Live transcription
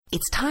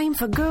It's time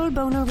for Girl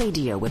Boner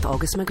Radio with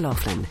August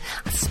McLaughlin.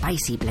 A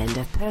spicy blend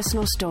of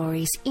personal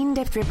stories,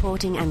 in-depth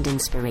reporting and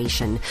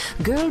inspiration.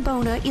 Girl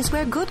Boner is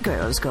where good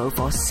girls go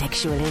for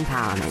sexual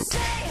empowerment.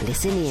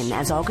 Listen in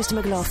as August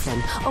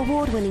McLaughlin,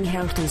 award-winning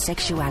health and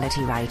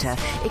sexuality writer,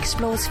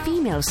 explores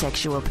female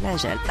sexual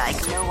pleasure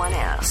like no one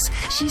else.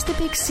 She's the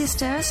big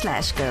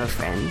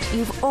sister/girlfriend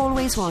you've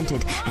always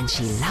wanted, and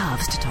she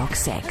loves to talk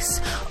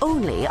sex.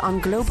 Only on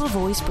Global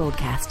Voice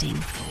Broadcasting.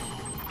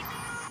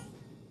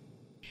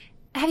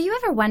 Have you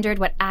ever wondered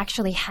what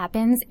actually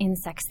happens in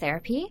sex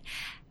therapy?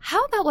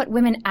 How about what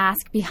women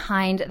ask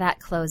behind that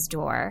closed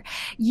door?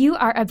 You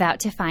are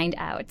about to find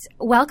out.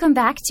 Welcome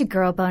back to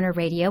Girl Boner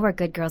Radio, where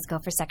good girls go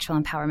for sexual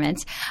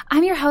empowerment.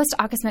 I'm your host,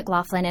 August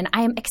McLaughlin, and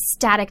I am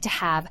ecstatic to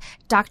have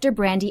Dr.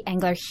 Brandi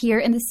Engler here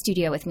in the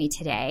studio with me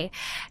today.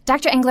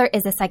 Dr. Engler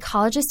is a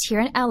psychologist here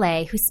in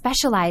LA who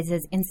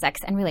specializes in sex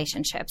and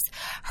relationships.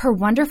 Her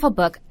wonderful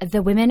book,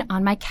 The Women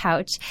on My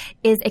Couch,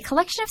 is a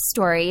collection of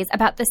stories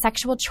about the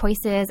sexual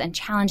choices and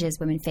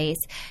challenges women face,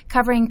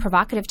 covering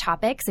provocative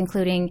topics,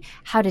 including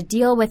how to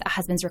deal with a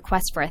husband's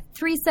request for a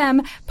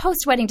threesome,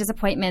 post-wedding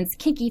disappointments,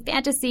 kinky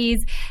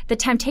fantasies, the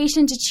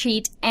temptation to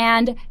cheat,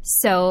 and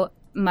so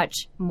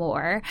much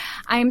more.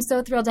 I'm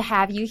so thrilled to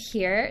have you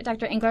here.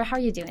 Dr. Engler, how are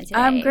you doing today?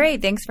 I'm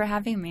great. Thanks for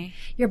having me.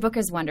 Your book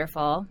is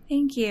wonderful.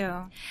 Thank you.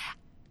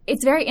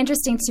 It's very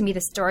interesting to me,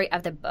 the story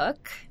of the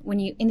book. When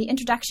you, in the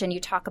introduction,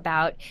 you talk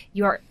about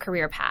your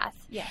career path.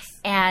 Yes.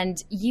 And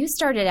you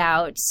started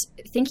out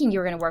thinking you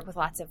were going to work with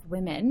lots of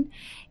women,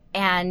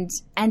 and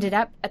ended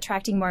up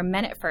attracting more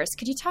men at first.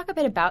 Could you talk a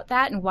bit about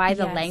that and why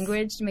the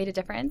language made a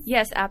difference?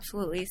 Yes,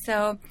 absolutely.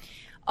 So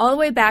all the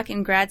way back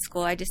in grad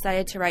school, I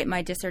decided to write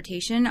my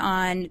dissertation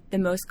on the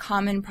most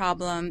common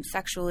problem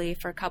sexually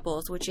for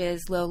couples, which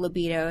is low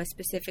libido,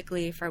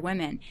 specifically for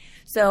women.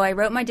 So I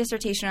wrote my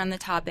dissertation on the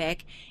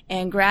topic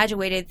and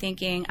graduated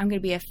thinking I'm going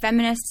to be a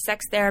feminist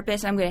sex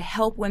therapist. I'm going to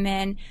help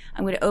women.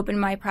 I'm going to open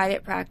my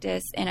private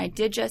practice. And I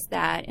did just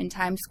that in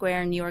Times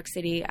Square in New York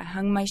City. I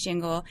hung my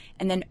shingle,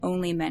 and then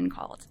only men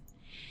called.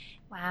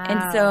 Wow.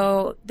 And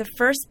so the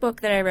first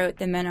book that I wrote,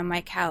 The Men on My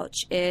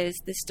Couch, is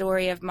the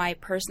story of my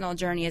personal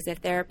journey as a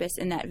therapist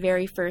in that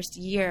very first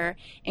year,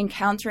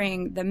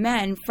 encountering the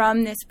men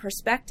from this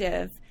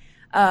perspective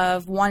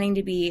of wanting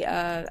to be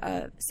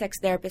a sex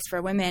therapist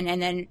for women,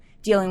 and then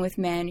dealing with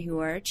men who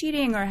are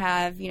cheating or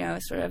have,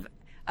 sort of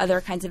other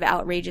kinds of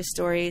outrageous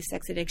stories,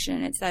 sex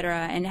addiction, et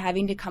cetera, and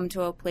having to come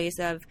to a place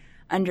of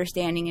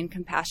understanding and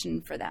compassion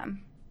for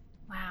them.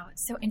 Wow,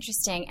 so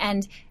interesting.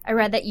 And I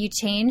read that you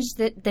changed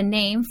the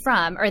name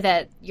from, or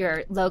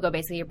your logo,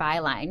 basically your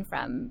byline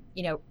from,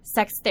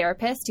 sex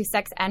therapist to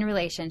sex and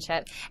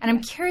relationship. And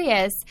I'm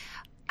curious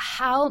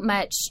how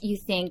much you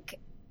think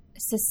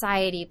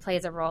society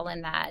plays a role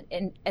in that,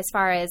 as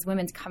far as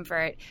women's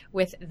comfort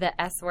with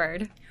the S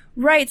word.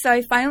 Right. So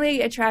I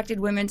finally attracted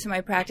women to my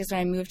practice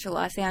when I moved to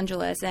Los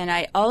Angeles,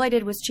 and all I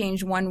did was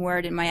change one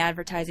word in my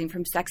advertising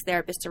from sex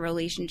therapist to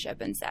relationship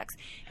and sex,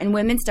 and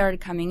women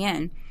started coming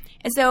in.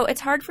 And so it's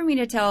hard for me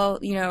to tell,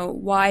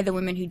 why the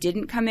women who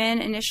didn't come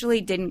in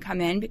initially didn't come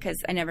in, because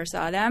I never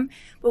saw them.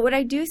 But what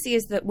I do see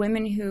is that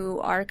women who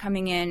are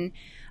coming in,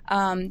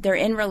 they're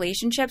in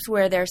relationships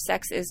where their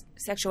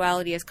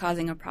sexuality is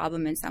causing a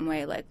problem in some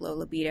way, like low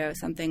libido,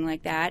 something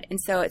like that. And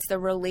so it's the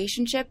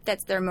relationship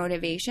that's their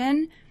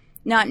motivation,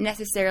 not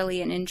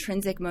necessarily an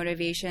intrinsic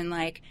motivation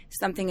like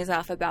something is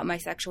off about my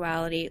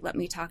sexuality, let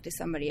me talk to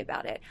somebody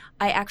about it.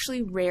 I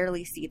actually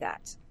rarely see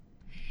that.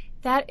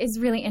 That is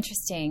really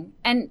interesting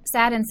and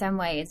sad in some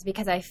ways,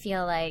 because I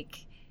feel like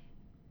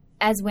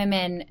as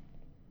women,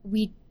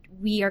 we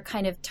are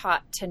kind of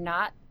taught to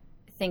not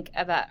think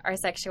about our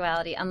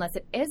sexuality unless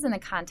it is in the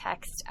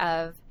context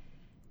of,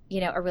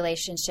 a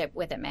relationship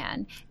with a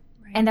man.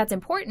 Right. And that's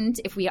important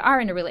if we are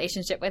in a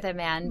relationship with a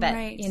man, but,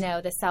 right.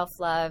 The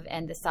self-love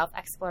and the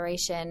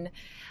self-exploration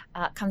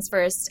comes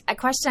first. A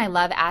question I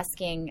love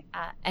asking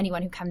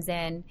anyone who comes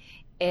in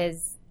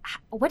is,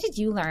 what did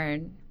you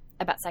learn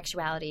about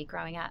sexuality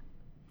growing up?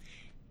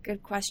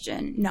 Good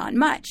question. Not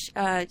much.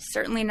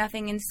 Certainly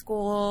nothing in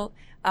school.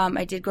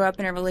 I did grow up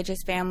in a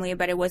religious family,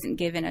 but I wasn't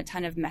given a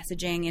ton of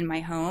messaging in my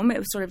home. It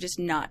was sort of just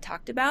not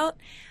talked about.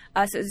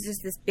 So it was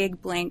just this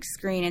big blank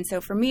screen. And so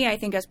for me, I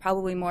think I was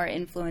probably more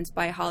influenced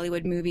by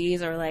Hollywood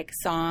movies or like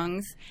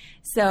songs.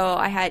 So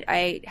I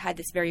had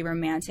this very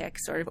romantic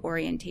sort of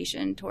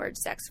orientation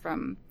towards sex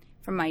from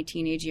my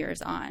teenage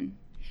years on.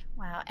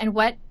 Wow. And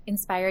what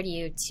inspired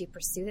you to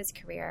pursue this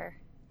career?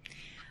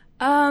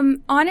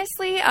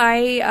 Honestly,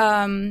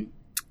 I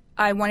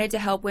wanted to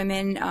help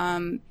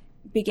women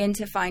begin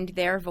to find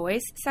their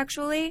voice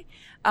sexually.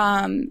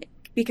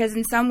 because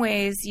in some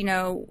ways,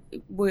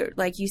 we're,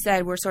 like you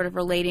said, we're sort of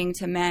relating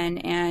to men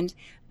and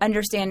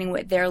understanding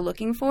what they're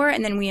looking for,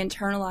 and then we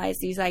internalize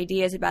these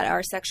ideas about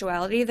our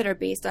sexuality that are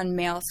based on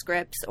male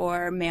scripts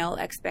or male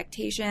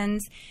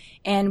expectations,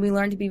 and we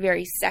learn to be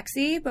very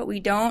sexy, but we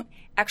don't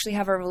actually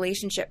have a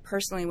relationship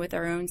personally with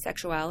our own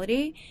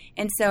sexuality.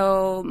 And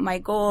so my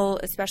goal,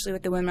 especially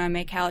with the Women on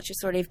My Couch,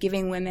 is sort of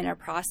giving women a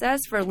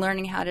process for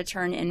learning how to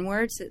turn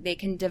inward so that they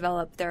can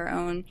develop their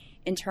own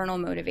internal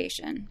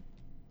motivation.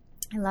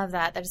 I love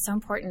that. That is so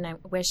important. I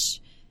wish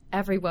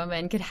every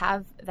woman could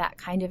have that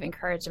kind of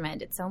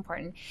encouragement. It's so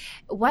important.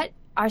 What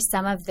are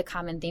some of the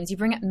common themes? You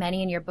bring up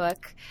many in your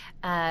book,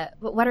 but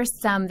what are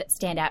some that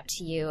stand out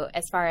to you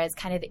as far as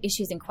kind of the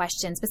issues and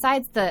questions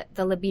besides the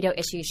libido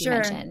issues you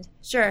mentioned?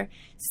 Sure.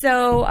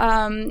 So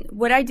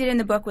what I did in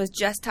the book was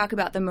just talk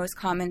about the most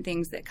common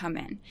things that come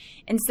in.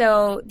 And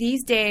so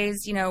these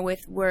days,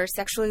 we're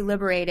sexually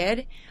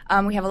liberated,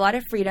 we have a lot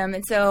of freedom,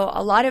 and so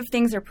a lot of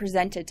things are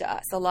presented to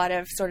us. A lot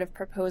of sort of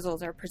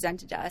proposals are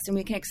presented to us, and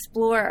we can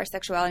explore our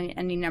sexuality in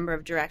any number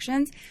of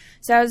directions.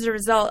 So as a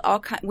result,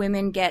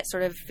 women get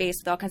sort of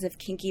faced with all kinds of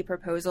kinky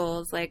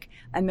proposals, like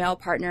a male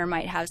partner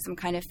might have some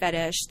kind of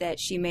fetish that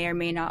she may or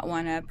may not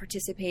want to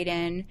participate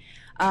in.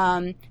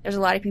 There's a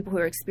lot of people who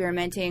are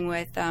experimenting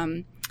with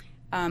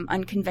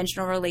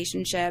unconventional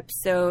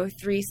relationships, so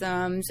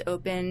threesomes,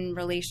 open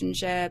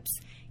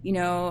relationships,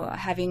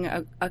 having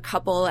a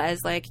couple as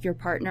like your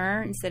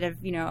partner instead of,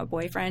 a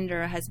boyfriend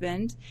or a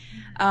husband.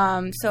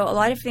 So a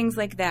lot of things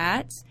like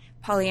that.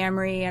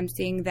 Polyamory, I'm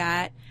seeing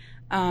that.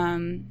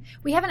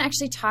 We haven't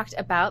actually talked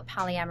about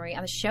polyamory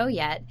on the show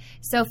yet.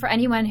 So for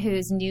anyone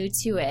who's new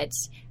to it,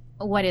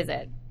 what is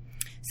it?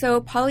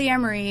 So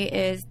polyamory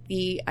is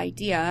the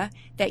idea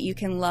that you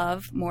can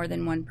love more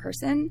than one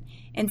person.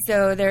 And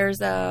so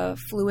there's a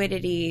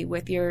fluidity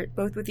with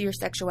both with your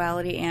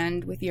sexuality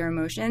and with your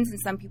emotions. And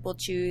some people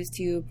choose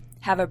to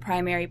have a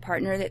primary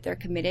partner that they're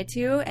committed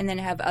to and then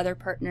have other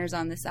partners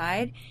on the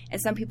side.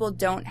 And some people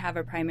don't have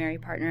a primary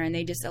partner and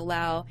they just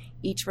allow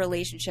each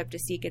relationship to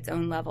seek its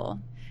own level.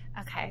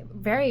 Okay.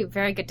 Very,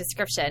 very good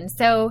description.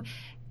 So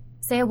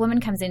say a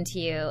woman comes into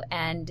you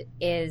and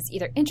is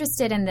either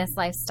interested in this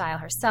lifestyle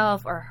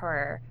herself or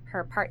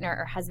her partner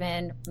or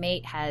husband,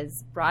 mate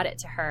has brought it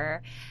to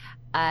her.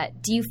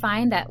 Do you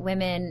find that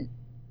women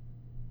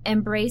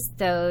embrace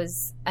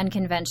those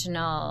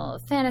unconventional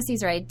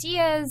fantasies or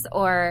ideas,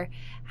 or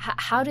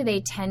how do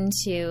they tend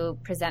to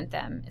present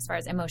them as far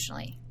as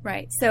emotionally?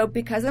 Right. So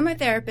because I'm a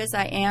therapist,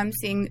 I am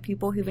seeing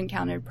people who've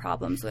encountered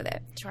problems with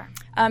it. Sure.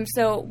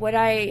 So what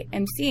I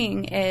am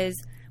seeing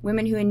is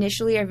women who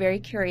initially are very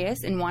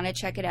curious and want to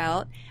check it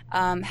out,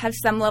 have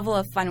some level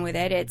of fun with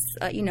it. It's,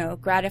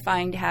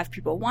 gratifying to have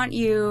people want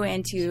you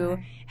and to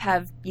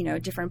have,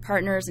 different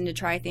partners and to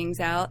try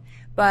things out.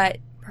 But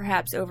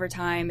perhaps over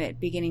time it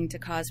beginning to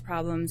cause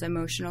problems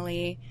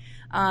emotionally.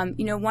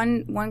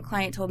 One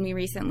client told me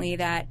recently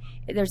that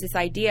there's this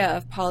idea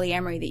of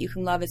polyamory that you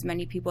can love as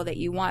many people that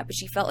you want, but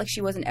she felt like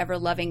she wasn't ever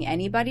loving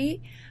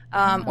anybody,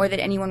 or that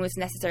anyone was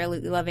necessarily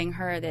loving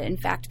her, that in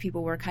fact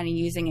people were kind of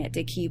using it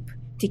to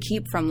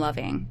keep from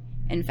loving,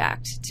 in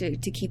fact,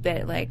 to keep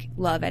it like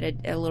love at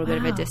a little bit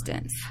of a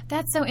distance.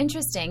 That's so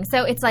interesting.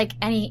 So it's like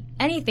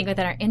anything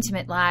within our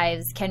intimate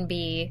lives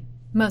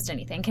most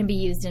anything can be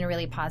used in a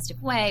really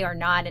positive way or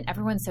not, and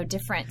everyone's so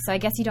different. So I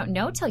guess you don't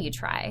know till you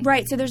try.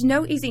 Right. So there's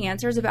no easy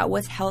answers about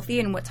what's healthy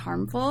and what's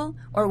harmful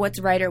or what's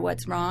right or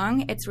what's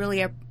wrong. It's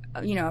really a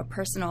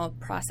personal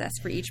process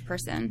for each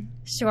person.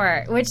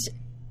 Sure. Which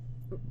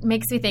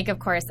makes me think, of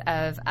course,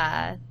 of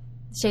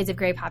Shades of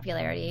Grey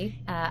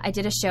popularity. I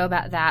did a show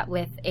about that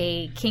with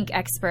a kink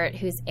expert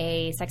who's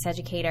a sex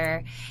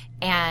educator,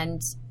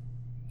 and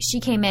she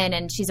came in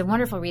and she's a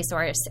wonderful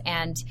resource,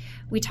 and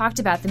we talked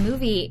about the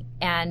movie,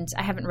 and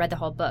I haven't read the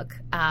whole book,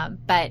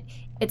 but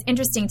it's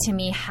interesting to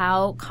me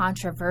how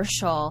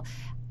controversial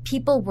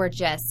people were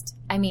just,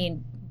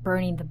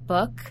 burning the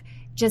book,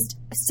 just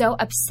so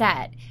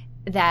upset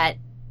that,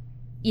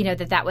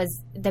 that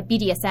was, the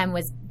BDSM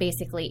was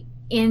basically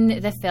in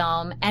the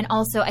film. And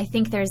also I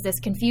think there's this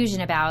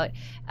confusion about,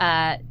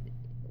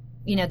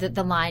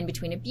 the line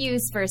between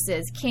abuse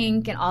versus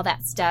kink and all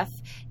that stuff.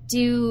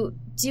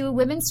 Do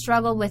women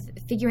struggle with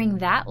figuring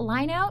that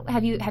line out?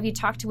 Have you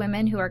talked to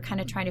women who are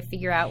kind of trying to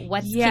figure out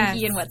what's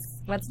kinky and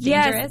what's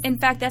dangerous? Yes, in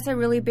fact, that's a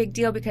really big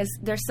deal because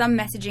there's some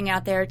messaging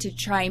out there to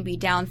try and be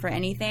down for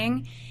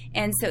anything.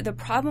 And so the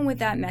problem with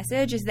that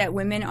message is that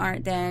women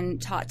aren't then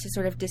taught to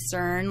sort of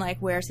discern, like,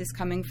 where's this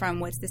coming from?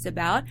 What's this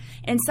about?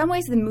 And in some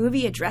ways, the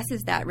movie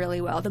addresses that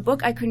really well. The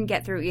book I couldn't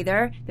get through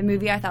either. The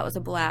movie I thought was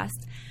a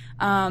blast.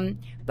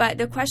 But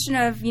the question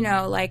of,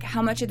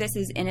 how much of this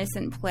is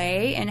innocent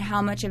play and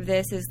how much of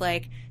this is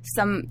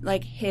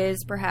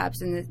his,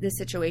 perhaps in this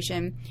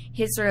situation,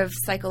 his sort of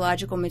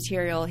psychological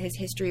material, his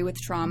history with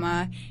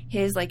trauma,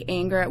 his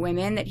anger at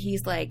women, that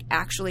he's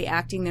actually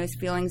acting those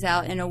feelings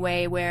out in a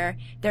way where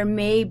there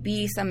may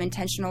be some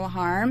intentional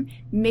harm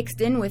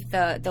mixed in with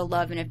the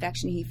love and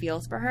affection he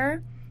feels for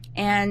her.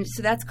 And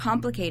so that's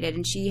complicated,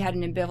 and she had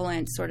an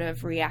ambivalent sort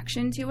of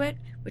reaction to it,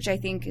 which I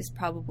think is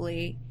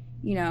probably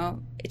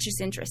it's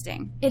just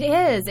interesting. It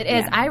is. It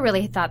is. I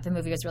really thought the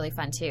movie was really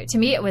fun, too. To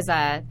me, it was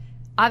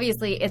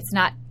obviously, it's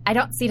not, I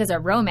don't see it as a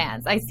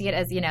romance. I see it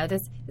as,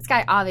 this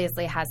guy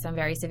obviously has some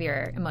very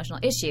severe emotional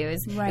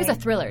issues. Right. It was a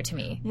thriller to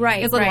me.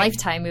 Right. It was a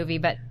Lifetime movie,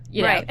 but,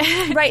 Right.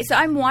 Right. So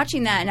I'm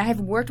watching that, and I have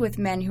worked with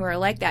men who are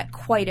like that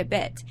quite a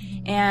bit.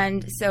 Mm-hmm.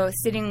 And so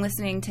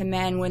listening to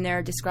men when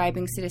they're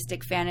describing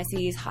sadistic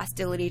fantasies,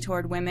 hostility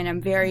toward women, I'm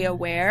very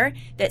aware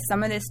that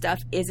some of this stuff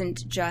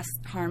isn't just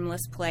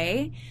harmless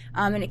play.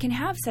 And it can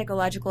have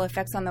psychological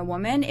effects on the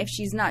woman if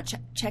she's not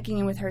checking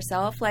in with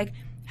herself. Like,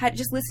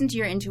 just listen to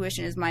your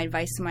intuition is my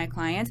advice to my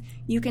clients.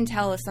 You can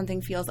tell if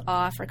something feels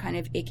off or kind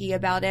of icky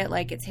about it,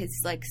 like it's his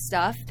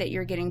stuff that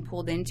you're getting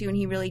pulled into, and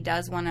he really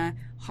does want to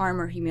harm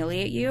or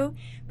humiliate you.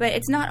 But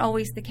it's not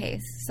always the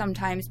case.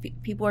 Sometimes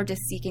people are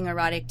just seeking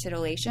erotic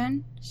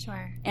titillation.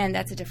 Sure. And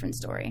that's a different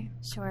story.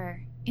 Sure.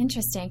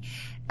 Interesting.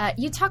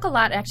 You talk a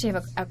lot, actually,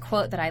 of a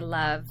quote that I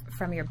love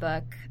from your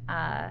book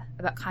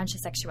about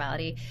conscious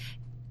sexuality.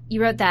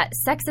 You wrote that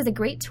sex is a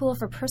great tool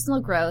for personal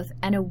growth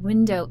and a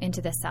window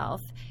into the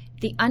self.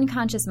 The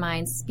unconscious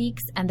mind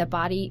speaks and the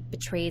body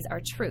betrays our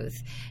truth.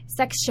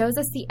 Sex shows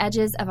us the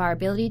edges of our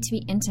ability to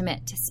be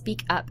intimate, to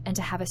speak up, and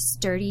to have a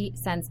sturdy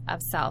sense of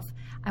self.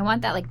 I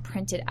want that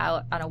printed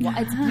out on a wall.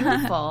 It's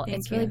beautiful.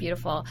 It's really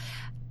beautiful.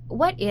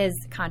 What is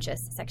conscious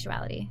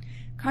sexuality?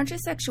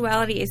 Conscious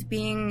sexuality is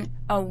being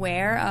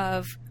aware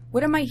of,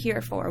 what am I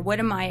here for? What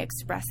am I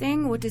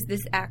expressing? What does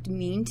this act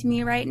mean to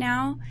me right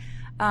now?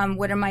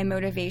 What are my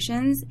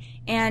motivations?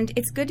 And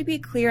it's good to be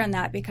clear on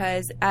that,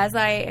 because as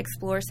I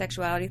explore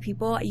sexuality with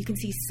people, you can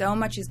see so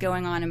much is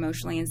going on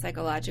emotionally and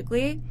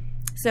psychologically.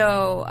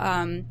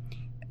 So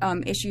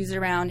issues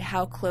around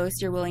how close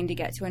you're willing to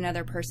get to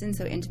another person,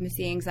 so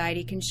intimacy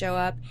anxiety can show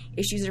up.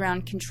 Issues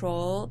around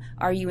control.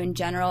 Are you in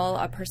general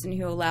a person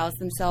who allows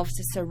themselves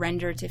to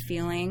surrender to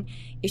feeling?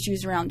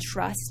 Issues around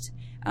trust.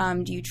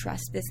 Do you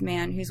trust this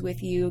man who's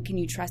with you? Can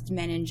you trust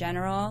men in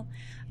general?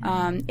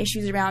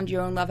 Issues around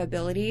your own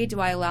lovability.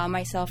 Do I allow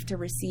myself to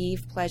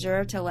receive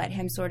pleasure, to let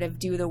him sort of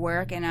do the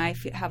work, and I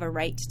have a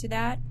right to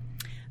that?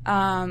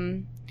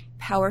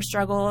 Power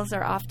struggles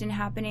are often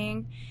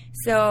happening.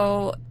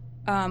 So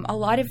a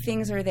lot of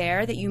things are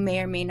there that you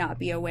may or may not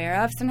be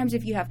aware of. Sometimes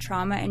if you have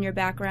trauma in your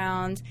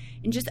background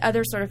and just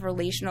other sort of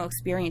relational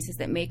experiences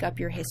that make up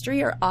your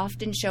history are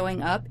often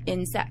showing up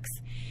in sex.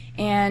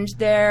 And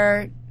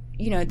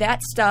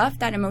that stuff,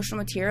 that emotional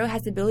material,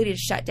 has the ability to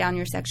shut down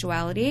your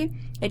sexuality.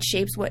 It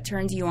shapes what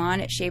turns you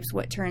on. It shapes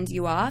what turns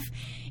you off.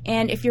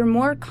 And if you're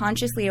more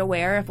consciously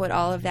aware of what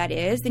all of that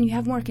is, then you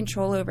have more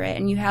control over it,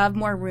 and you have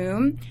more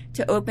room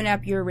to open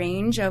up your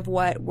range of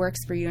what works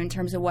for you in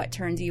terms of what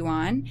turns you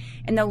on.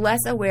 And the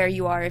less aware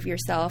you are of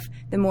yourself,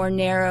 the more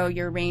narrow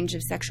your range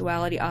of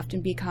sexuality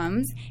often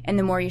becomes, and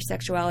the more your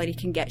sexuality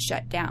can get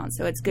shut down.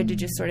 So it's good to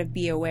just sort of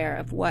be aware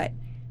of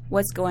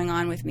what's going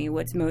on with me,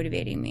 what's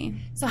motivating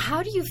me. So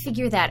how do you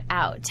figure that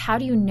out? How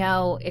do you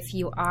know if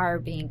you are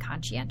being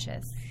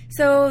conscientious?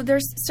 So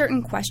there's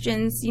certain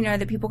questions,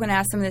 that people can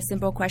ask, some of the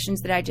simple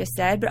questions that I just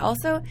said, but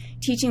also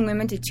teaching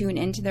women to tune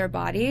into their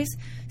bodies.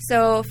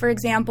 So, for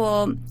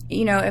example,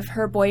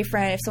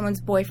 if someone's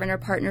boyfriend or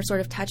partner sort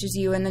of touches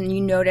you, and then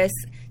you notice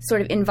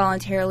sort of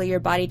involuntarily your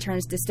body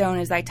turns to stone,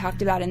 as I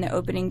talked about in the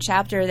opening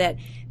chapter, that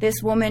this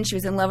woman, she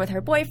was in love with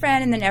her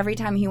boyfriend, and then every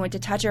time he went to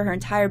touch her, her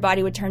entire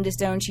body would turn to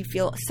stone. She'd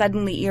feel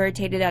suddenly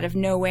irritated out of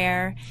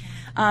nowhere.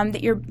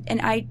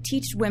 And I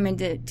teach women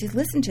to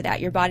listen to that.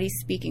 Your body's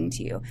speaking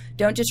to you.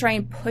 Don't just try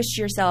and push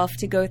yourself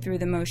to go through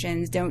the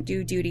motions. Don't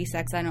do duty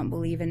sex. I don't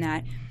believe in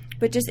that.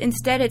 But just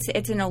instead,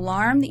 it's an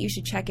alarm that you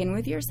should check in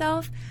with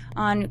yourself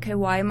on, okay,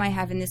 why am I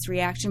having this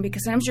reaction?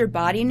 Because sometimes your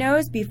body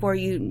knows before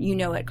you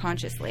know it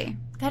consciously.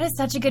 That is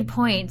such a good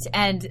point.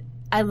 And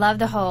I love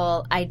the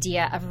whole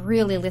idea of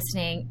really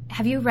listening.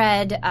 Have you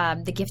read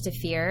The Gift of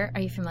Fear?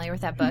 Are you familiar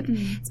with that book?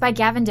 Mm-hmm. It's by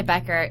Gavin de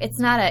Becker. It's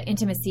not an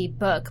intimacy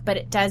book, but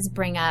it does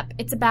bring up,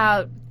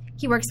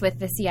 he works with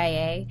the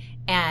CIA,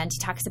 and he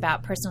talks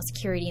about personal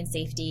security and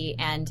safety,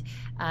 and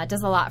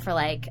does a lot for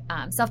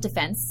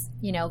self-defense,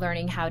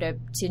 learning how to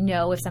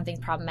know if something's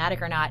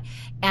problematic or not.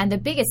 And the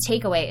biggest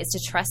takeaway is to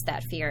trust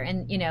that fear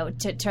and,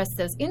 to trust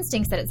those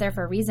instincts, that it's there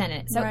for a reason.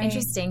 And it's so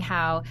interesting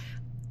how,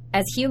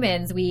 as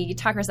humans, we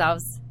talk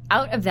ourselves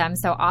out of them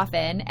so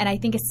often. And I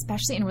think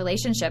especially in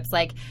relationships,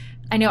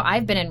 I know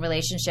I've been in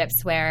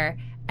relationships where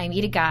I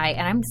meet a guy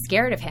and I'm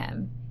scared of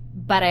him,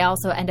 but I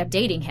also end up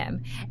dating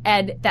him.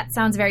 And that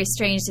sounds very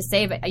strange to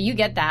say, but you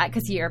get that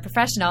because you're a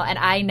professional, and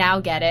I now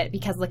get it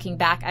because looking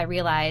back, I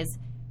realize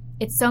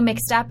it's so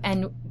mixed up.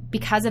 And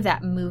because of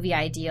that movie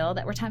ideal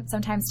that we're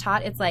sometimes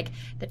taught, it's like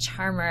the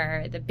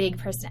charmer, the big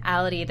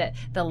personality,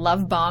 the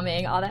love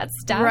bombing, all that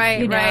stuff.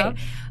 Right.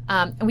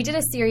 And we did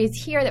a series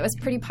here that was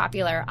pretty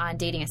popular on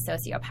dating a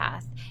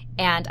sociopath.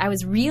 And I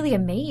was really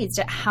amazed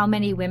at how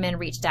many women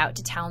reached out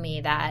to tell me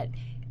that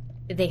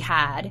they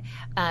had.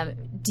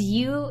 Do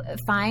you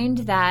find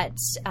that,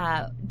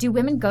 do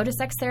women go to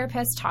sex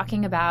therapists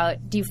talking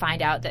about, do you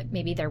find out that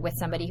maybe they're with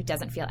somebody who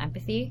doesn't feel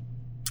empathy?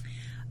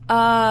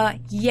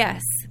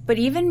 Yes. But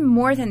even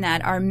more than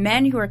that are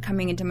men who are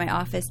coming into my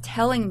office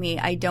telling me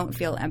I don't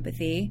feel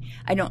empathy,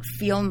 I don't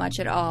feel much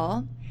at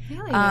all.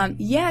 Really?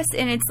 Yes,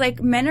 and it's like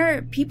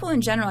people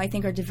in general, I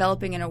think, are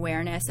developing an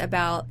awareness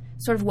about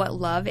sort of what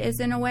love is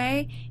in a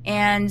way,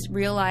 and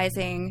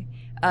realizing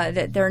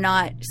that they're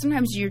not,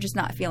 sometimes you're just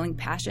not feeling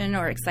passion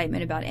or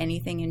excitement about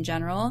anything in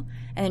general,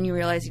 and then you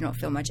realize you don't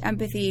feel much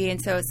empathy.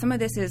 And so some of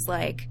this is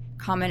like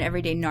common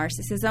everyday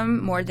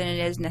narcissism more than it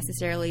is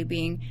necessarily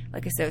being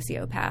like a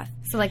sociopath.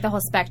 So like the whole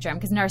spectrum,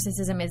 because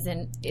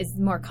narcissism is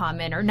more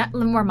common or not,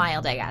 more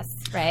mild, I guess,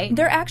 right?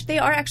 They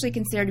are actually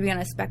considered to be on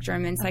a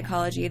spectrum in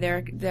psychology.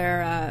 They're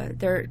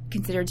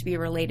considered to be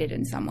related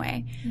in some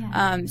way.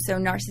 Yeah. So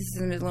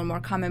narcissism is a little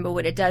more common, but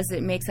what it does,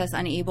 it makes us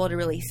unable to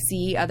really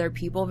see other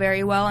people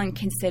very well and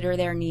consider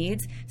their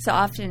needs. So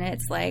often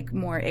it's like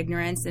more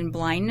ignorance and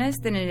blindness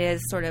than it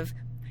is sort of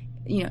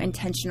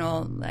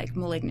intentional like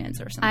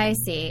malignance or something. I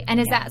see. And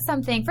is that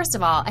something, first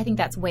of all, I think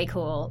that's way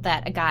cool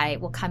that a guy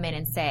will come in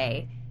and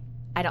say,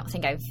 I don't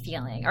think I'm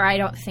feeling, or I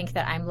don't think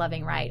that I'm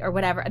loving right, or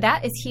whatever.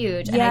 That is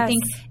huge. Yes. And I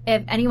think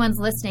if anyone's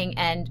listening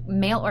and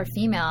male or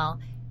female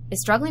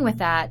is struggling with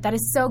that, that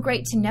is so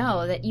great to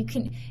know that you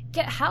can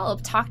get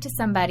help, talk to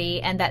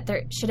somebody, and that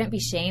there shouldn't be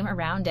shame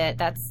around it.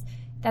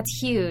 That's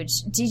huge.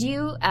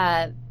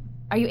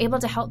 Are you able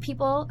to help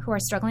people who are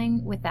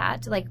struggling with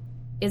that? Like,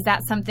 is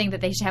that something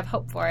that they should have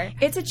hope for?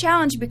 It's a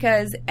challenge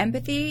because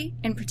empathy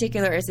in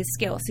particular is a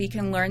skill. So you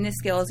can learn the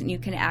skills and you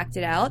can act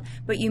it out,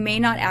 but you may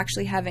not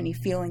actually have any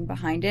feeling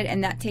behind it.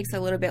 And that takes a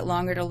little bit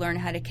longer to learn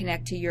how to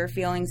connect to your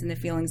feelings and the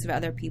feelings of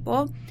other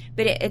people.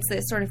 But it's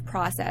a sort of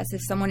process.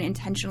 If someone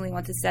intentionally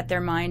wants to set their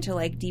mind to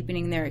like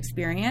deepening their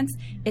experience,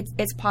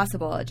 it's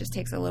possible. It just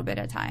takes a little bit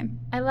of time.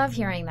 I love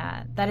hearing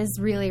that. That is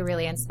really,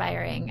 really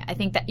inspiring. I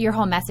think that your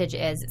whole message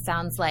is, it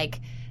sounds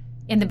like,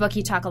 in the book,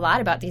 you talk a lot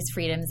about these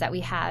freedoms that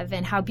we have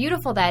and how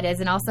beautiful that is,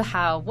 and also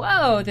how,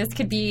 whoa, this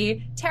could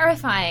be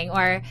terrifying.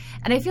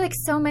 And I feel like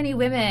so many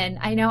women,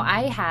 I know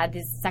I had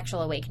these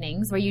sexual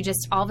awakenings where you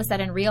just all of a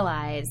sudden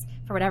realize,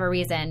 for whatever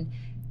reason,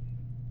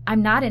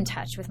 I'm not in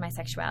touch with my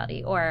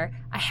sexuality, or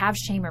I have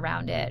shame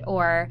around it,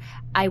 or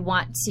I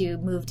want to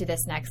move to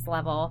this next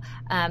level.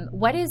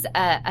 What is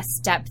a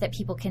step that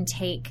people can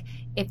take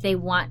if they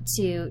want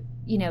to,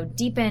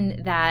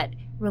 deepen that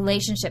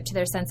relationship to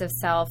their sense of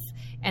self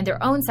and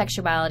their own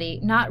sexuality,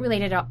 not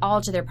related at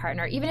all to their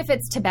partner, even if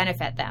it's to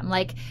benefit them?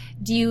 Like,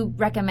 do you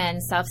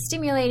recommend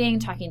self-stimulating,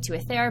 talking to a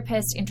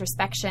therapist,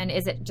 introspection?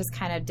 Is it just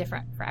kind of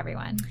different for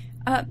everyone?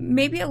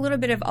 Maybe a little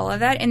bit of all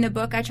of that. In the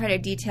book, I try to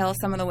detail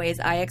some of the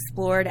ways I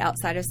explored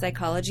outside of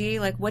psychology,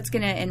 like what's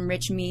going to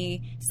enrich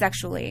me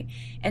sexually.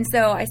 And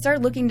so I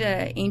started looking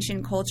to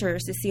ancient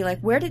cultures to see, like,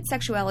 where did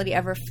sexuality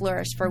ever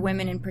flourish for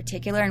women in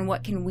particular, and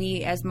what can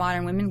we as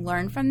modern women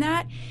learn from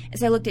that? And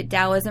so I looked at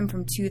Taoism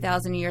from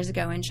 2,000 years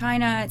ago in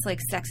China. It's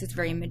like sex is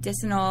very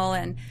medicinal,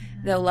 and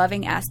the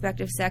loving aspect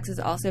of sex is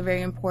also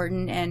very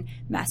important, and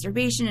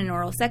masturbation and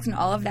oral sex and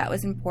all of that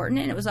was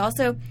important. And it was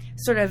also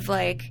sort of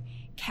like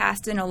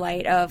cast in a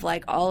light of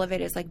like all of it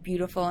is like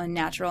beautiful and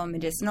natural and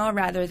medicinal,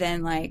 rather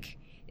than like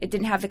it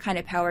didn't have the kind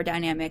of power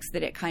dynamics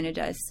that it kind of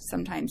does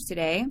sometimes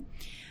today.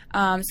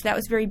 So that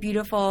was very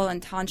beautiful,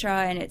 and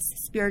Tantra and its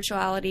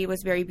spirituality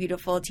was very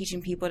beautiful,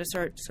 teaching people to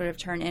sort of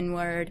turn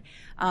inward.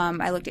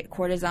 I looked at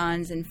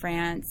courtesans in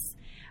France.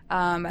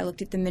 I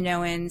looked at the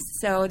Minoans.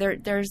 So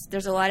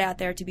there's a lot out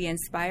there to be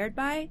inspired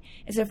by.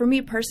 And so for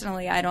me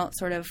personally, I don't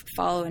sort of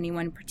follow any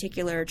one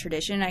particular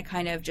tradition. I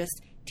kind of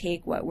just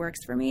take what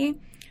works for me.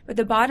 But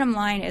the bottom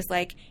line is,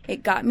 like,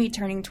 it got me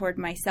turning toward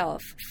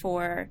myself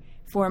for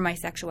my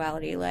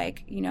sexuality.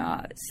 Like,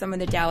 some of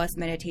the Taoist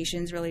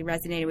meditations really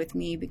resonated with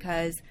me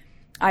because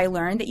I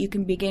learned that you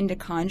can begin to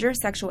conjure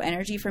sexual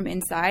energy from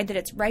inside, that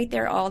it's right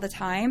there all the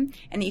time,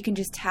 and that you can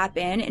just tap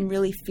in and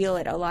really feel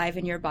it alive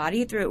in your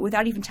body through it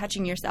without even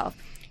touching yourself,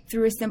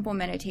 through a simple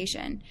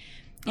meditation.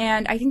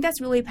 And I think that's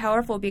really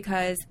powerful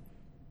because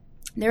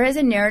there is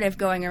a narrative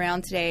going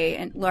around today,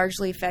 and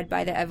largely fed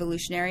by the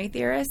evolutionary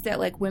theorists, that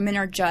like women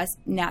are just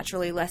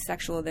naturally less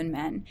sexual than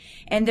men.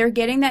 And they're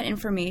getting that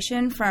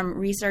information from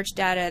research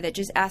data that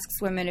just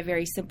asks women a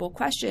very simple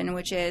question,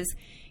 which is,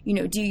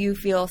 do you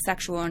feel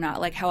sexual or not?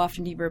 Like, how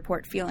often do you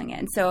report feeling it?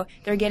 And so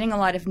they're getting a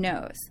lot of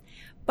no's.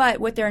 But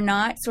what they're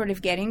not sort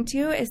of getting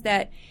to is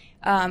that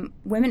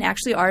women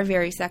actually are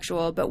very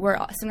sexual, but we're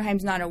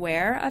sometimes not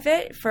aware of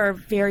it for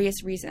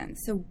various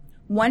reasons. So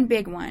one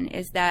big one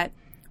is that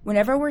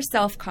whenever we're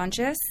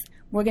self-conscious,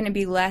 we're going to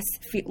be less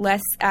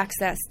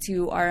access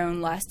to our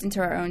own lust and to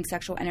our own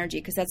sexual energy,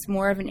 because that's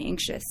more of an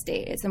anxious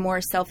state. It's a more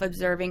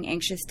self-observing,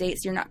 anxious state,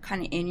 so you're not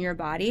kind of in your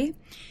body.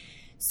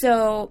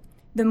 So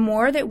the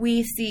more that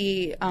we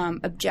see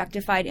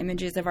objectified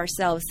images of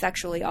ourselves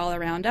sexually all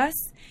around us,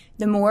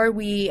 the more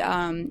we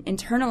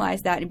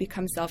internalize that and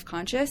become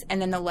self-conscious,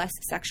 and then the less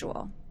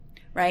sexual,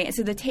 right? And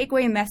so the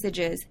takeaway message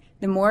is,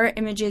 the more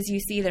images you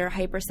see that are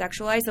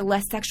hypersexualized, the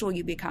less sexual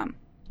you become.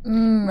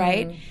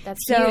 Right? That's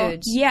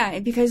huge. Yeah,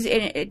 because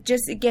it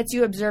gets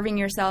you observing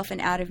yourself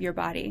and out of your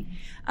body.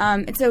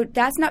 And so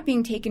that's not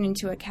being taken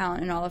into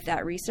account in all of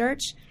that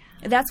research.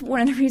 That's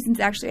one of the reasons,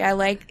 actually, I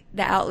like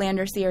the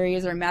Outlander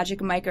series or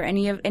Magic Mike or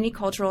any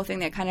cultural thing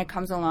that kind of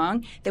comes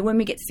along that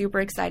women get super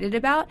excited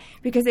about,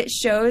 because it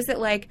shows that,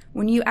 like,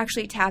 when you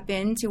actually tap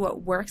into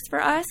what works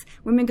for us,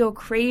 women go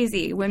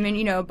crazy. Women,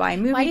 buy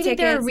movie tickets. Why do you think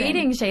they're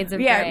reading Shades of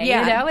Grey?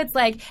 Yeah. It's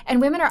like,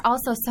 and women are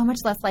also so much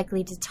less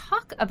likely to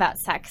talk about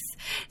sex.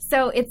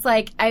 So it's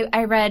like,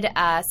 I read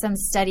some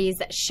studies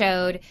that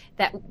showed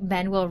that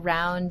men will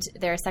round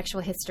their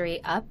sexual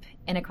history up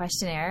in a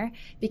questionnaire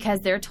because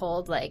they're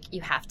told, like,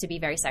 you have to be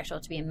very sexual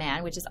to be a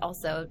man, which is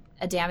also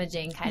a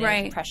damaging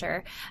kind of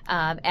pressure.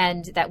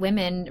 And that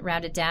women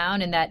round it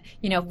down, and that,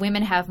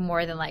 women have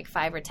more than like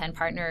 5 or 10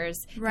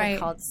 partners. They're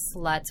called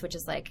sluts, which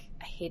is like,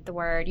 I hate the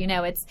word.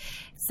 It's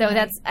so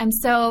that's, I'm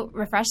so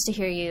refreshed to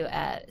hear you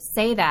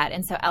say that,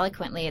 and so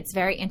eloquently. It's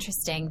very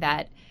interesting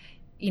that,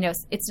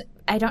 it's,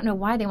 I don't know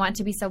why they want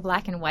to be so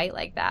black and white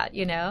like that.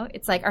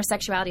 It's like our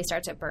sexuality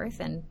starts at birth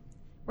and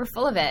we're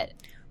full of it.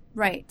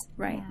 Right.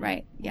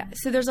 Yeah.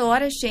 So there's a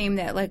lot of shame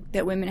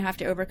that women have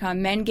to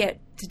overcome. Men get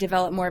to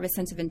develop more of a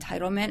sense of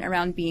entitlement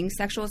around being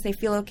sexual. So they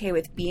feel okay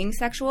with being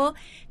sexual.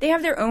 They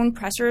have their own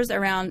pressures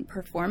around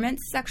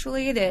performance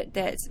sexually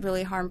that's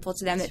really harmful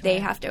to them that they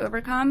have to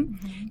overcome.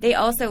 Mm-hmm. They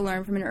also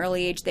learn from an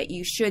early age that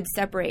you should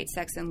separate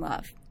sex and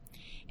love.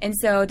 And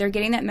so they're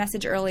getting that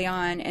message early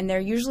on, and they're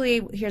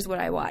usually, here's what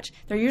I watch,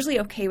 they're usually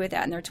okay with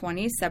that in their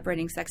 20s,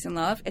 separating sex and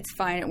love. It's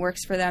fine. It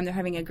works for them. They're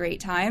having a great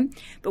time.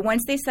 But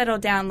once they settle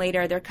down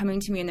later, they're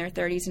coming to me in their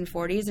 30s and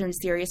 40s. They're in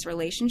serious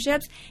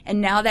relationships. And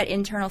now that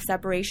internal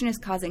separation is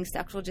causing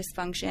sexual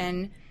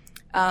dysfunction,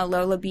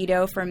 low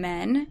libido for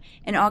men,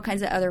 and all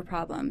kinds of other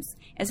problems.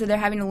 And so they're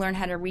having to learn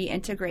how to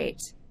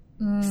reintegrate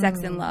sex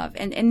and love.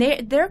 And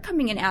they're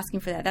coming in asking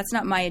for that. That's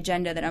not my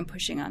agenda that I'm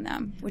pushing on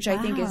them, which I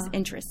think is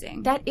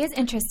interesting. That is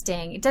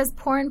interesting. Does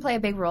porn play a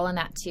big role in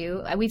that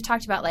too? We've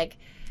talked about like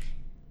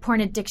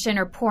porn addiction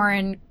or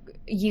porn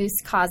use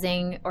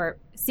causing or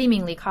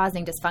seemingly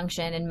causing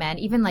dysfunction in men,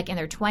 even like in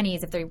their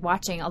 20s, if they're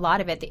watching a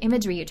lot of it. The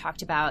imagery you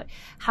talked about,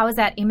 how is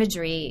that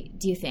imagery,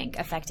 do you think,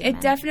 affecting men?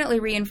 It definitely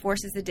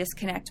reinforces the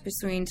disconnect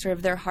between sort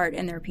of their heart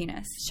and their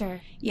penis.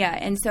 Sure. Yeah,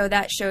 and so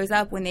that shows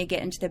up when they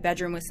get into the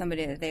bedroom with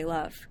somebody that they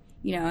love.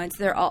 And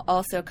so they're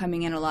also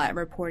coming in a lot,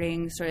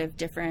 reporting sort of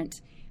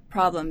different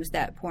problems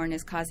that porn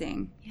is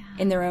causing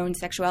in their own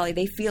sexuality.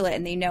 They feel it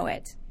and they know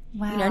it.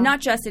 Wow. Not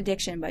just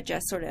addiction, but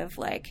just sort of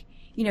like,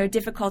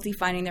 difficulty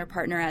finding their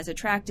partner as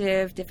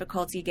attractive,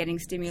 difficulty getting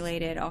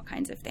stimulated, all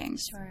kinds of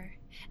things. Sure.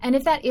 And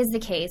if that is the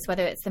case,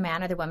 whether it's the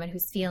man or the woman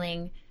who's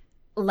feeling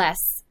less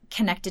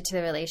connected to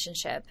the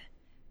relationship,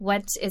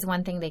 what is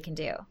one thing they can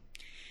do?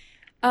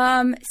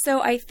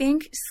 So I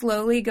think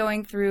slowly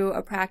going through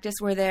a practice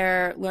where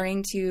they're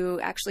learning to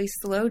actually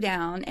slow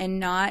down and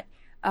not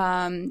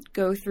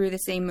go through the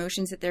same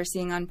motions that they're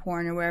seeing on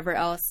porn or wherever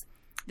else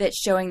that's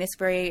showing this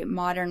very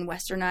modern,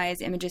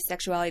 westernized image of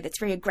sexuality that's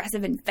very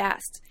aggressive and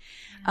fast.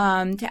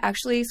 To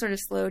actually sort of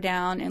slow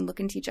down and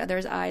look into each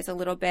other's eyes a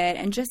little bit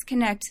and just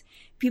connect.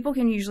 People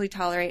can usually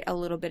tolerate a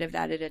little bit of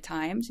that at a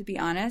time, to be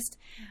honest.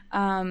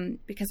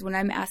 Because when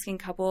I'm asking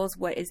couples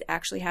what is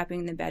actually happening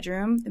in the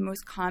bedroom, the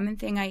most common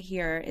thing I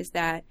hear is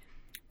that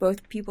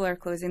both people are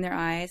closing their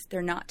eyes.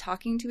 They're not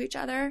talking to each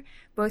other.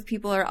 Both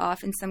people are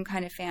off in some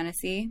kind of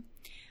fantasy.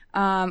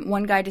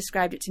 One guy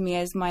described it to me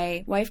as,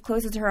 my wife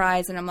closes her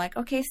eyes and I'm like,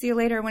 okay, see you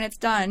later when it's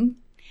done.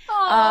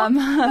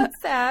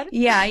 That's sad.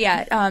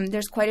 Yeah.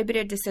 There's quite a bit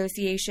of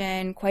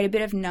dissociation, quite a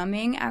bit of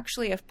numbing,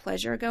 actually, of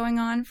pleasure going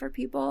on for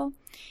people.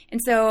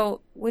 And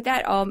so what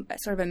that all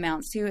sort of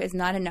amounts to is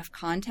not enough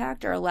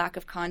contact or a lack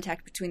of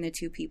contact between the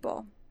two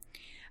people.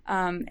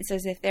 And so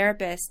as a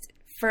therapist,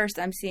 first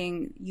I'm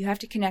seeing you have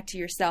to connect to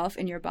yourself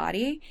and your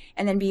body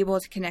and then be able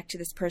to connect to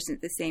this person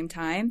at the same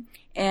time.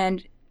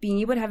 And being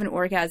able to have an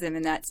orgasm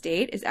in that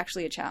state is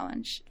actually a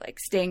challenge. Like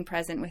staying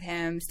present with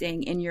him,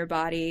 staying in your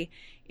body.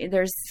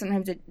 There's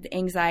sometimes the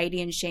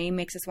anxiety and shame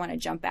makes us want to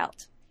jump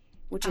out,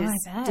 which is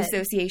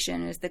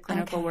dissociation is the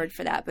clinical word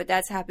for that. But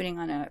that's happening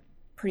on a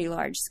pretty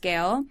large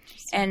scale.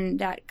 And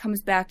that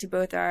comes back to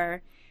both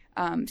our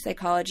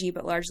psychology,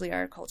 but largely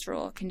our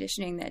cultural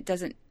conditioning that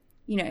doesn't,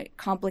 it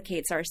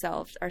complicates our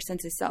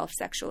sense of self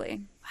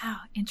sexually. Wow,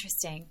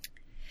 interesting.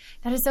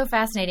 That is so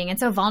fascinating and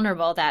so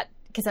vulnerable that,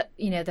 because,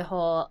 the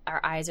whole, our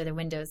eyes are the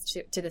windows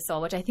to the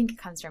soul, which I think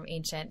comes from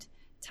ancient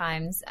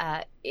times.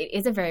 It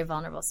is a very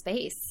vulnerable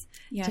space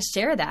to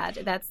share that.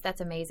 That's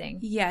amazing.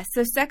 Yes.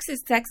 So sex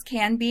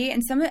can be,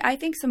 and I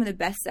think some of the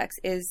best sex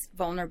is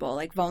vulnerable.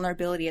 Like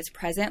vulnerability is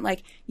present.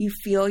 Like you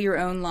feel your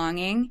own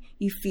longing,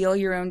 you feel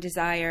your own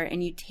desire,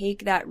 and you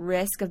take that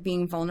risk of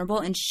being vulnerable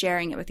and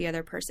sharing it with the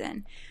other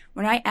person.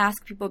 When I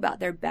ask people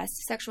about their best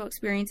sexual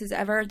experiences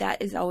ever,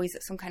 that is always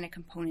some kind of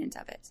component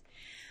of it.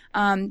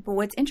 But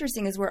what's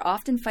interesting is we're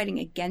often fighting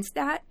against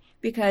that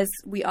because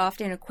we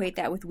often equate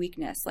that with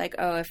weakness. Like,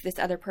 oh, if this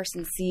other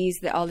person sees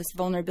all this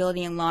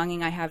vulnerability and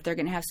longing I have, they're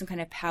going to have some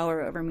kind of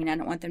power over me and I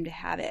don't want them to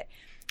have it.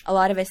 A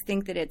lot of us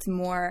think that it's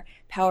more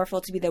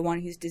powerful to be the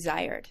one who's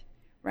desired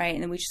right?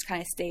 And then we just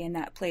kind of stay in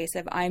that place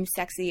of I'm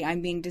sexy,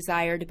 I'm being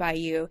desired by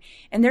you.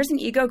 And there's an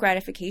ego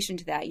gratification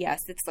to that. Yes,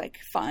 it's like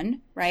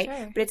fun, right?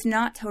 Sure. But it's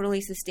not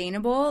totally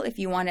sustainable if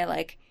you want to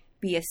like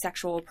be a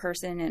sexual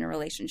person in a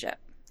relationship.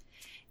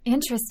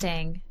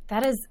 Interesting.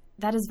 That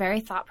is very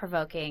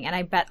thought-provoking, and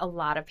I bet a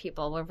lot of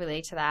people will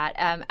relate to that.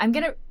 I'm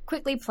going to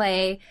quickly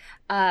play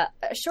a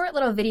short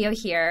little video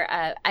here.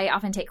 I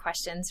often take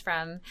questions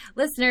from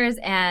listeners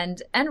and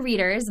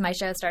readers. My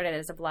show started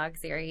as a blog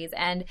series,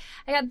 and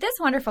I got this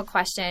wonderful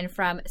question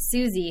from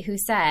Susie, who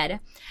said,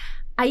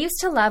 I used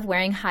to love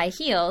wearing high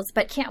heels,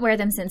 but can't wear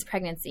them since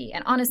pregnancy,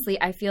 and honestly,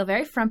 I feel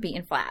very frumpy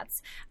in flats.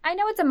 I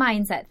know it's a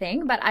mindset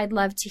thing, but I'd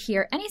love to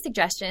hear any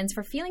suggestions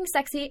for feeling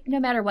sexy no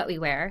matter what we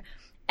wear.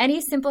 Any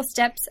simple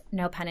steps,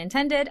 no pun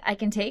intended, I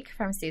can take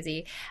from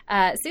Susie.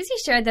 Susie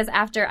shared this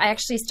after I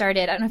actually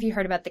started, I don't know if you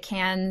heard about the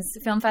Cannes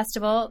Film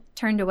Festival,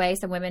 turned away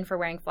some women for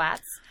wearing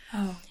flats.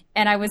 Oh.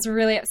 And I was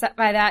really upset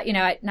by that,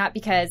 not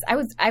because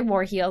I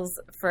wore heels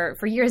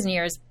for years and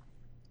years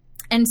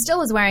and still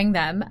was wearing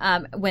them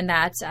when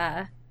that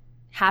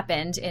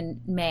happened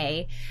in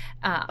May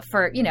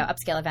for,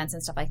 upscale events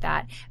and stuff like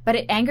that. But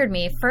it angered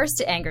me.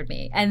 First, it angered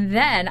me. And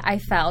then I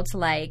felt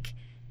like,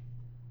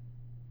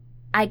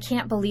 I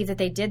can't believe that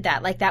they did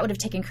that. Like, that would have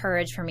taken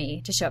courage for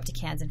me to show up to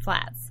Cannes in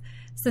flats.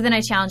 So then I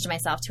challenged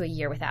myself to a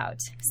year without.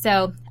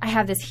 So I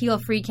have this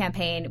heel-free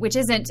campaign, which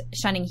isn't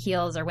shunning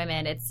heels or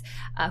women. It's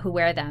who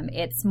wear them.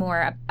 It's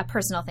more a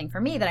personal thing for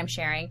me that I'm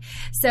sharing.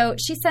 So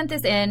she sent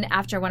this in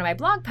after one of my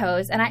blog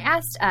posts, and I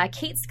asked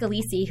Kate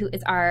Scalisi, who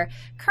is our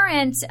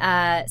current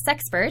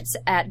sexpert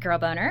at Girl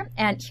Boner,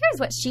 and here's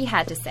what she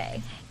had to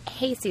say.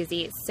 Hey,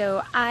 Susie.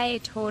 So I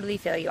totally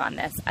feel you on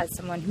this as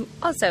someone who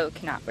also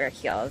cannot wear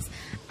heels.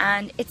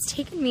 And it's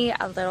taken me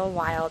a little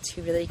while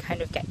to really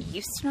kind of get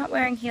used to not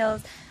wearing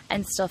heels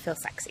and still feel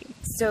sexy.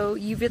 So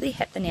you really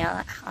hit the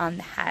nail on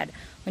the head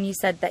when you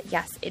said that,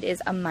 yes, it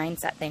is a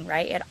mindset thing,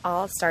 right? It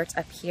all starts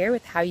up here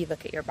with how you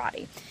look at your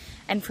body.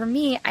 And for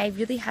me, I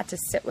really had to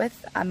sit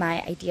with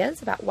my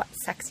ideas about what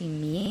sexy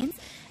means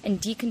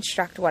and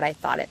deconstruct what I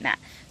thought it meant.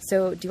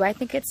 So do I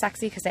think it's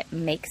sexy because it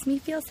makes me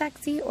feel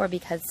sexy, or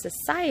because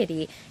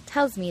society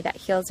tells me that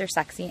heels are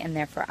sexy and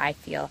therefore I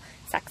feel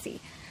sexy?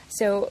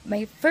 So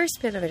my first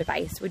bit of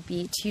advice would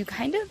be to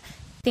kind of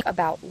think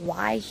about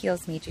why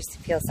heels make you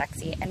feel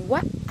sexy and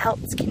what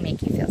else can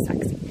make you feel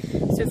sexy.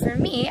 So for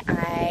me,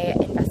 I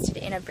invested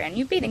in a brand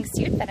new bathing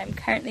suit that I'm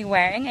currently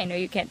wearing. I know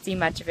you can't see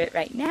much of it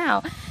right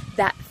now,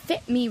 that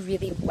fit me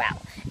really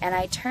well. And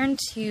I turned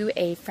to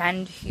a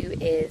friend who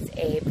is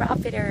a bra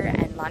fitter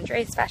and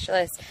lingerie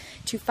specialist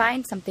to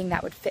find something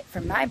that would fit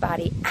for my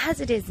body as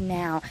it is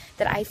now,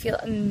 that I feel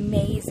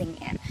amazing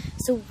in.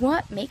 So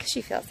what makes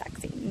you feel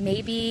sexy?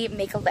 Maybe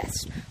make a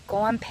list. Go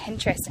on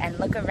Pinterest and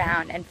look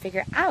around and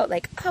figure out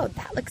like, oh,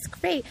 that looks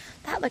great.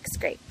 That looks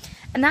great.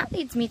 And that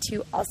leads me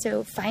to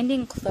also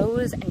finding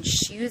clothes and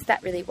shoes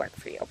that really work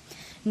for you.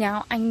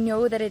 Now, I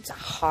know that it's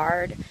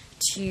hard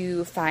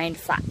to find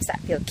flats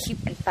that feel cute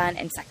and fun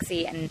and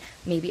sexy and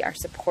maybe are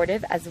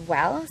supportive as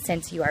well,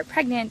 since you are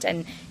pregnant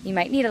and you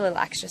might need a little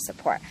extra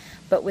support.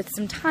 But with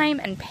some time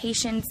and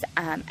patience,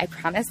 I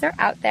promise they're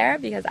out there,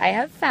 because I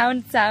have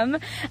found some,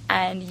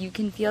 and you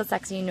can feel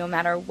sexy no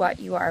matter what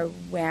you are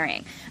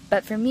wearing.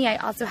 But for me, I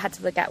also had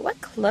to look at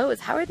what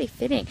clothes, how are they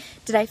fitting?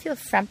 Did I feel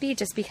frumpy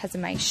just because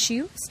of my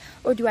shoes?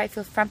 Or do I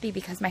feel frumpy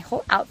because my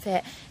whole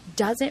outfit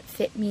doesn't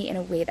fit me in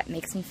a way that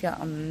makes me feel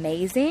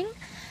amazing?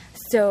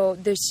 So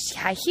the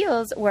high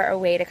heels were a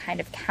way to kind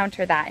of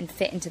counter that and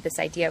fit into this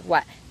idea of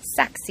what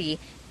sexy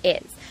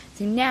is.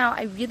 So now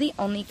I really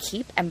only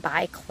keep and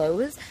buy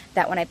clothes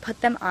that when I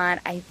put them on,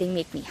 they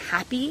make me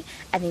happy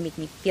and they make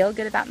me feel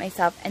good about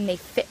myself and they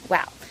fit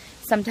well.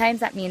 Sometimes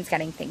that means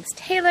getting things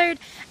tailored,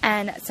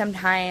 and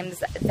sometimes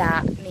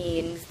that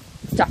means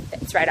stuff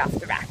fits right off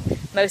the rack.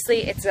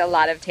 Mostly it's a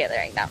lot of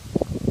tailoring though.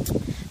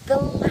 The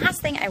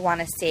last thing I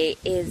want to say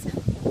is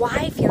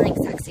why feeling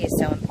sexy is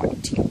so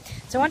important to you.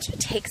 So I want you to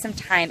take some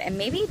time and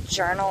maybe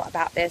journal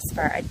about this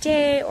for a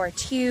day or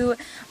two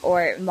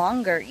or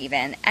longer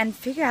even, and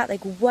figure out like,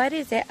 what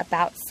is it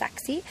about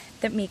sexy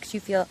that makes you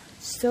feel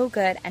so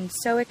good and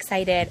so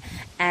excited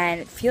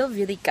and feel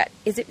really good?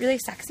 Is it really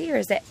sexy or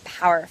is it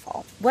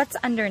powerful? What's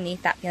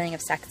underneath that feeling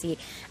of sexy,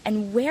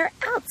 and where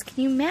else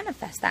can you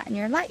manifest that in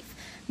your life?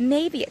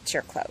 Maybe it's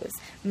your clothes.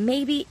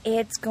 Maybe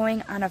it's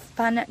going on a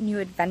fun new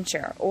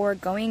adventure, or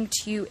going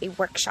to a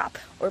workshop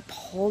or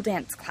pole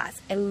dance class.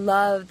 I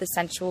love the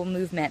sensual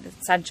movement, the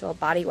sensual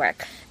body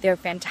work. They're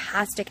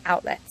fantastic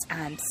outlets.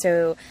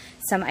 So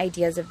some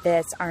ideas of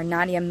this are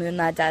Nadia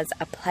Moonla does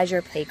a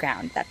pleasure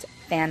playground. That's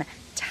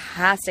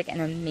fantastic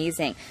and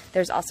amazing.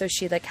 There's also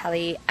Sheila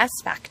Kelly S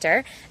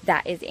Factor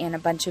that is in a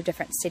bunch of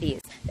different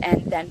cities.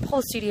 and then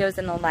pole studios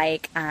and the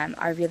like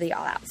are really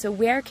all out. So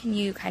where can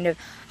you kind of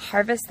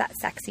harvest that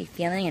sexy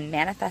feeling and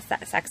manifest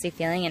that sexy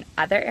feeling in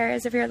other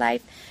areas of your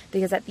life?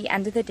 Because at the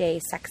end of the day,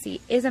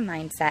 sexy is a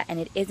mindset and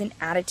it is an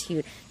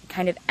attitude. It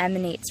kind of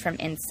emanates from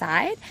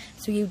inside.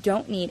 So you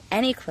don't need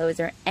any clothes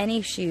or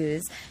any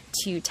shoes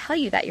to tell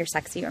you that you're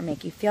sexy or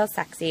make you feel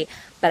sexy.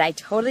 But I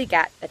totally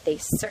get that they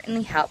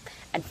certainly help,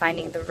 and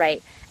finding the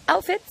right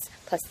outfits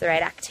plus the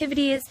right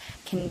activities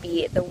can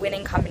be the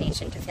winning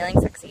combination to feeling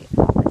sexy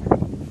all the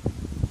time.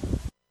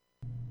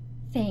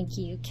 Thank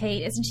you,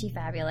 Kate. Isn't she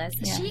fabulous?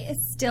 Yeah. She is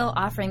still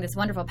offering this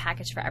wonderful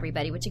package for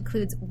everybody, which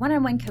includes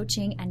one-on-one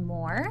coaching and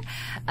more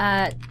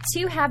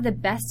to have the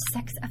best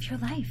sex of your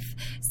life.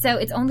 So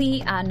it's only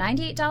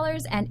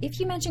 $98, and if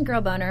you mention Girl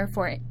Boner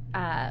for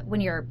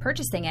when you're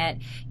purchasing it,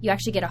 you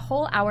actually get a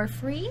whole hour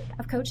free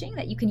of coaching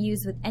that you can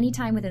use with any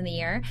time within the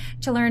year.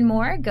 To learn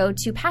more, go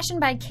to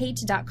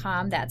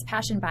passionbykate.com. That's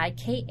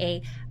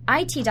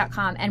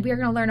passionbykate.com, and we are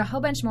going to learn a whole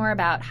bunch more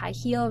about high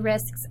heel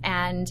risks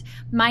and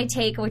my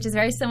take, which is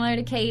very similar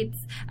to Kate's.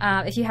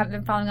 If you haven't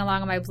been following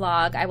along on my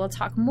blog, I will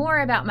talk more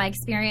about my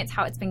experience,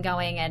 how it's been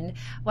going, and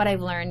what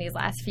I've learned these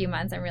last few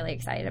months. I'm really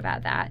excited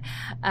about that.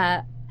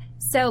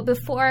 So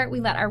before we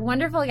let our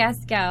wonderful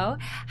guests go,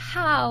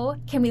 how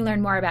can we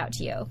learn more about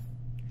you?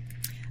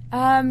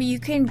 You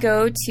can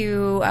go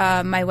to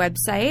my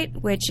website,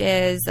 which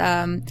is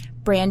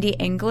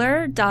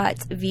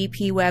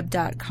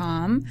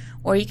brandyengler.vpweb.com,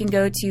 or you can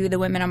go to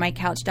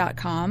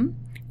thewomenonmycouch.com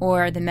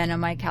or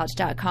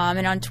themenonmycouch.com,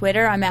 and on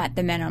Twitter I'm at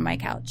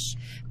themenonmycouch.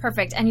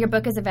 Perfect. And your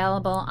book is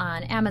available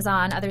on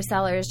Amazon, other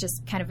sellers,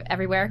 just kind of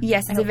everywhere?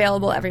 Yes, it's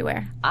available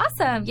everywhere.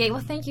 Awesome. Yay.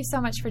 Well, thank you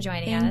so much for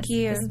joining us. Thank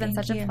you. This has been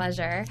Thank such you. a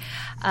pleasure.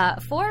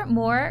 For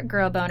more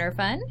Girl Boner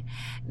fun,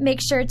 make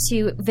sure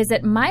to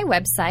visit my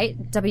website,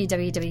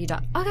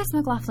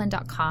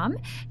 www.augustmclaughlin.com.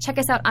 Check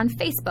us out on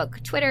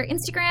Facebook, Twitter,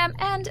 Instagram,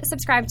 and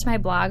subscribe to my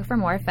blog for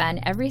more fun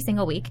every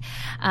single week.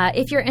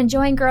 If you're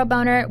enjoying Girl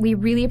Boner, we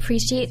really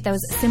appreciate those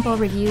simple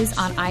reviews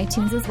on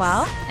iTunes as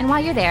well. And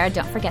while you're there,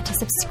 don't forget to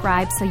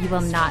subscribe so you will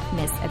not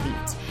miss a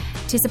beat.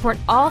 To support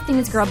all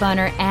things Girl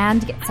Boner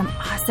and get some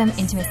awesome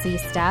intimacy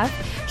stuff,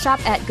 shop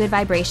at Good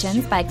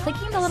Vibrations by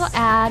clicking the little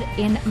ad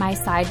in my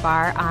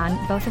sidebar on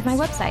both of my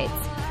websites.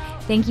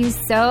 Thank you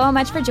so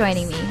much for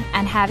joining me,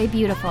 and have a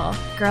beautiful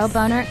Girl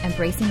Boner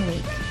embracing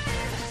week.